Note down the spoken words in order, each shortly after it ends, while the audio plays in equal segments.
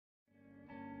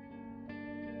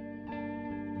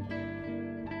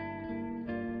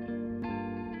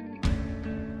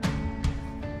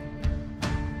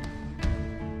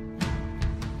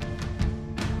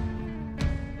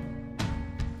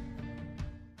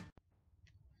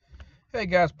Hey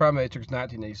guys, Primatrix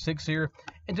 1986 here,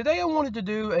 and today I wanted to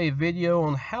do a video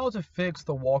on how to fix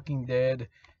the Walking Dead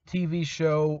TV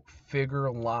show figure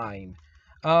line.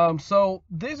 So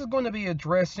this is going to be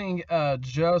addressing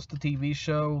just the TV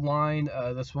show line.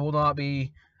 This will not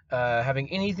be having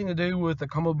anything to do with the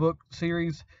comic book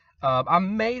series. I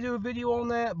may do a video on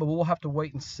that, but we'll have to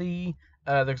wait and see.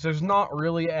 There's not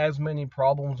really as many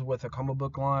problems with the comic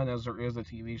book line as there is a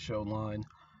TV show line.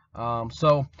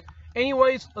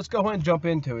 Anyways, let's go ahead and jump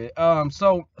into it.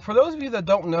 So for those of you that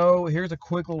don't know, here's a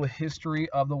quick little history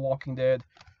of the Walking Dead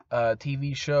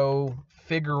TV show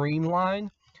figurine line.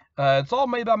 It's all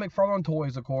made by McFarlane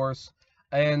Toys, of course.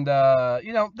 And,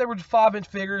 there were 5-inch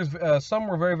figures. Some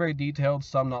were very, very detailed,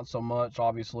 some not so much,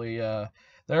 obviously.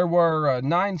 There were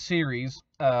 9 series,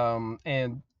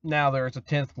 and now there's a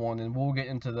 10th one, and we'll get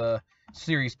into the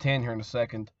Series 10 here in a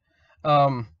second.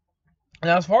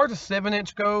 Now, as far as the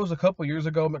 7-inch goes, a couple years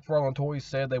ago, McFarlane Toys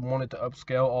said they wanted to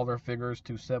upscale all their figures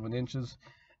to 7 inches.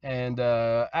 And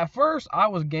at first, I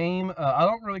was game. I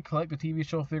don't really collect the TV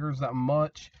show figures that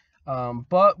much.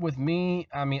 But with me,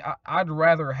 I mean, I'd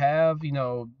rather have,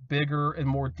 bigger and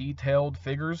more detailed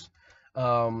figures.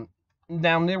 Down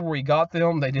there where we got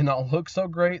them, they did not look so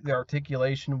great. The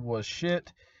articulation was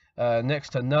shit,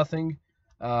 next to nothing.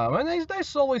 And they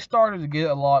slowly started to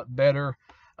get a lot better.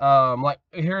 Like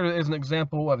here is an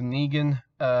example of Negan.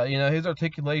 His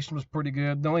articulation was pretty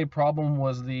good. The only problem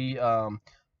was the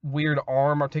weird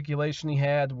arm articulation he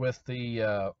had with the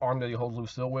arm that he holds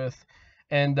Lucille with.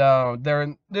 And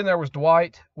then there was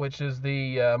Dwight, which is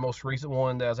the most recent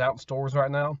one that's out in stores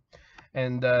right now.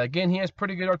 And again, he has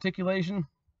pretty good articulation.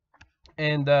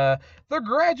 And they're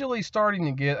gradually starting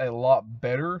to get a lot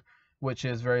better, which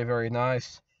is very, very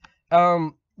nice.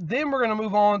 Then we're going to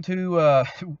move on to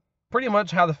pretty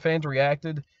much how the fans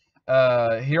reacted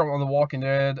here on the Walking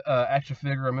Dead action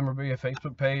figure memorabilia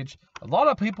Facebook page. A lot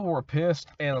of people were pissed,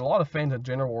 and a lot of fans in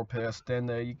general were pissed, and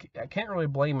I can't really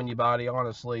blame anybody,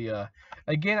 honestly.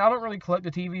 Again, I don't really collect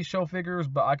the TV show figures,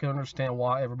 but I can understand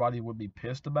why everybody would be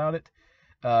pissed about it.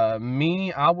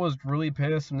 I was really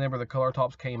pissed whenever the color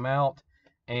tops came out,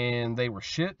 and they were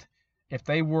shit. If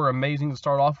they were amazing to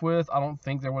start off with, I don't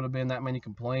think there would have been that many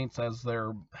complaints as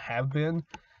there have been.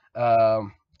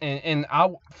 And I,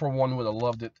 for one, would have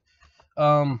loved it.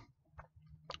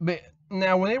 But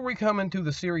now, whenever we come into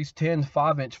the Series 10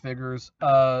 5-inch figures,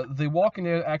 the Walking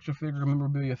Dead action figure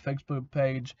memorabilia Facebook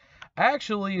page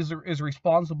actually is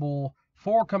responsible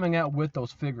for coming out with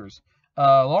those figures.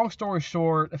 Long story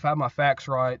short, if I have my facts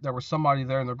right, there was somebody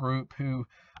there in the group who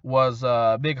was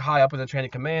big high up in the chain of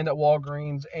command at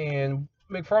Walgreens, and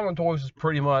McFarlane Toys is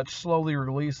pretty much slowly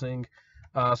releasing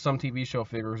some TV show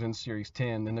figures in Series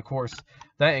 10. And of course,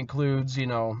 that includes,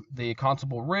 the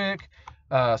Constable Rick,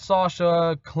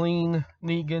 Sasha, Clean,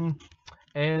 Negan,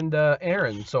 and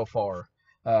Aaron so far.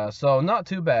 So not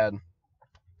too bad.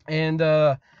 And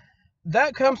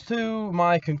that comes to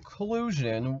my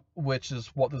conclusion, which is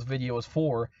what this video is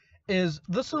for, is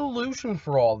the solution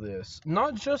for all this.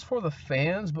 Not just for the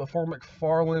fans, but for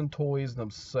McFarlane Toys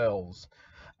themselves.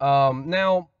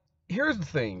 Now, here's the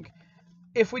thing.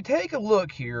 If we take a look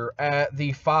here at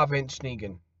the 5-inch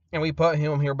Negan, and we put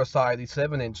him here beside the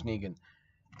 7-inch Negan,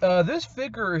 this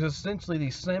figure is essentially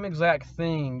the same exact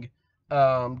thing,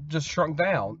 just shrunk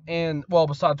down. And, well,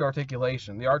 besides the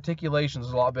articulation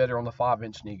is a lot better on the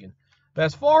 5-inch Negan. But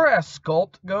as far as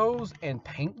sculpt goes and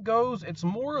paint goes, it's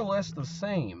more or less the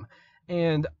same.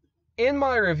 And in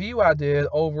my review I did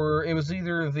over, it was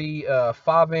either the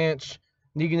 5-inch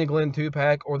Negan and Glenn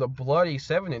 2-pack or the bloody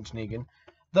 7-inch Negan.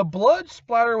 The blood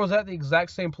splatter was at the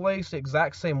exact same place, the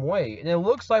exact same way. And it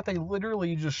looks like they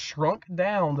literally just shrunk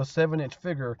down the 7-inch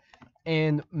figure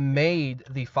and made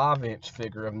the 5-inch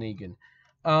figure of Negan.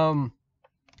 And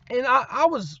I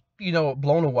was,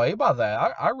 blown away by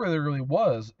that. I really, really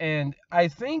was. And I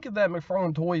think that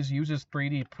McFarlane Toys uses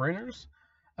 3D printers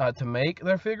to make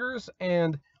their figures.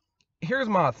 And here's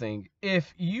my thing.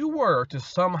 If you were to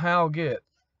somehow get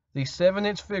the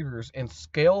 7-inch figures and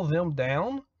scale them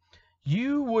down,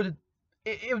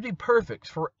 it would be perfect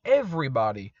for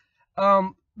everybody.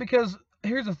 Because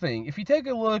here's the thing. If you take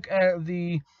a look at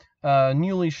the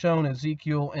newly shown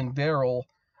Ezekiel and Daryl,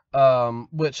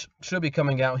 which should be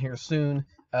coming out here soon,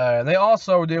 they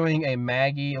also are doing a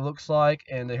Maggie, it looks like,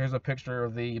 and here's a picture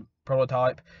of the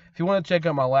prototype. If you want to check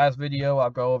out my last video,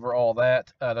 I'll go over all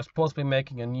that. They're supposed to be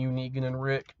making a new Negan and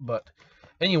Rick, but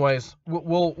anyways,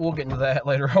 we'll get into that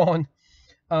later on.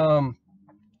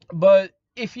 But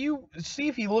if you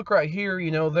look right here,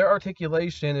 their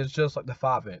articulation is just like the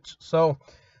 5-inch. So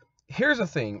here's the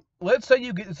thing. Let's say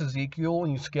you get this Ezekiel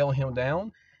and you scale him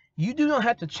down. You do not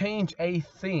have to change a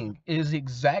thing. It is the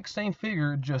exact same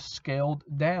figure, just scaled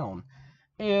down.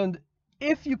 And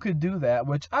if you could do that,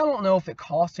 which I don't know if it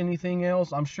costs anything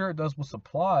else, I'm sure it does with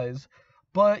supplies,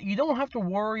 but you don't have to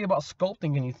worry about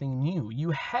sculpting anything new. You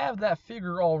have that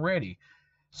figure already.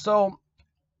 So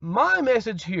my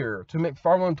message here to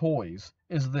McFarlane Toys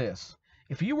is this.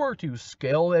 If you were to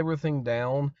scale everything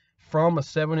down from a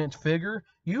 7-inch figure,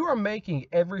 you are making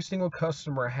every single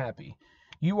customer happy.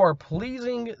 You are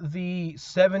pleasing the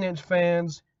 7-inch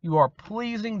fans, you are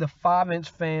pleasing the 5-inch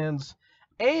fans,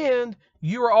 and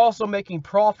you are also making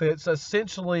profits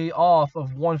essentially off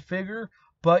of one figure,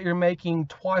 but you're making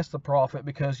twice the profit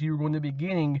because you're going to be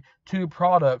getting 2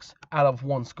 products out of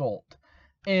one sculpt.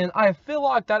 And I feel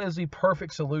like that is the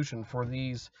perfect solution for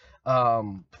these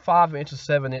 5-inch to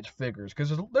 7-inch figures, because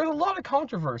there's a lot of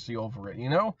controversy over it, you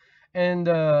know? And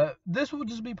this would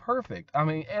just be perfect. I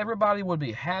mean, everybody would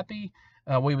be happy.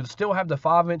 We would still have the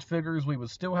 5-inch figures. We would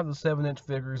still have the 7-inch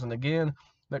figures. And again,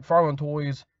 McFarlane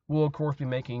Toys will, of course, be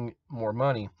making more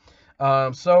money. I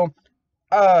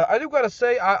do got to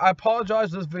say, I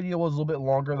apologize. This video was a little bit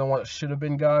longer than what it should have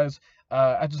been, guys.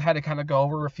 I just had to kind of go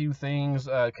over a few things,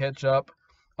 catch up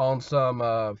on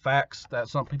some facts that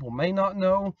some people may not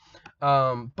know.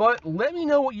 But let me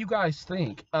know what you guys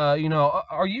think. You know,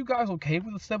 are you guys okay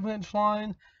with the 7-inch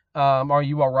line? Are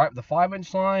you all right with the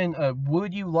 5-inch line?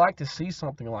 Would you like to see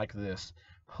something like this?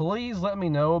 Please let me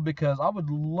know, because I would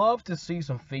love to see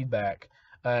some feedback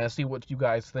and see what you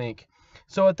guys think.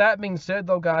 So with that being said,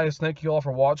 though, guys, thank you all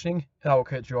for watching, and I will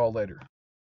catch you all later.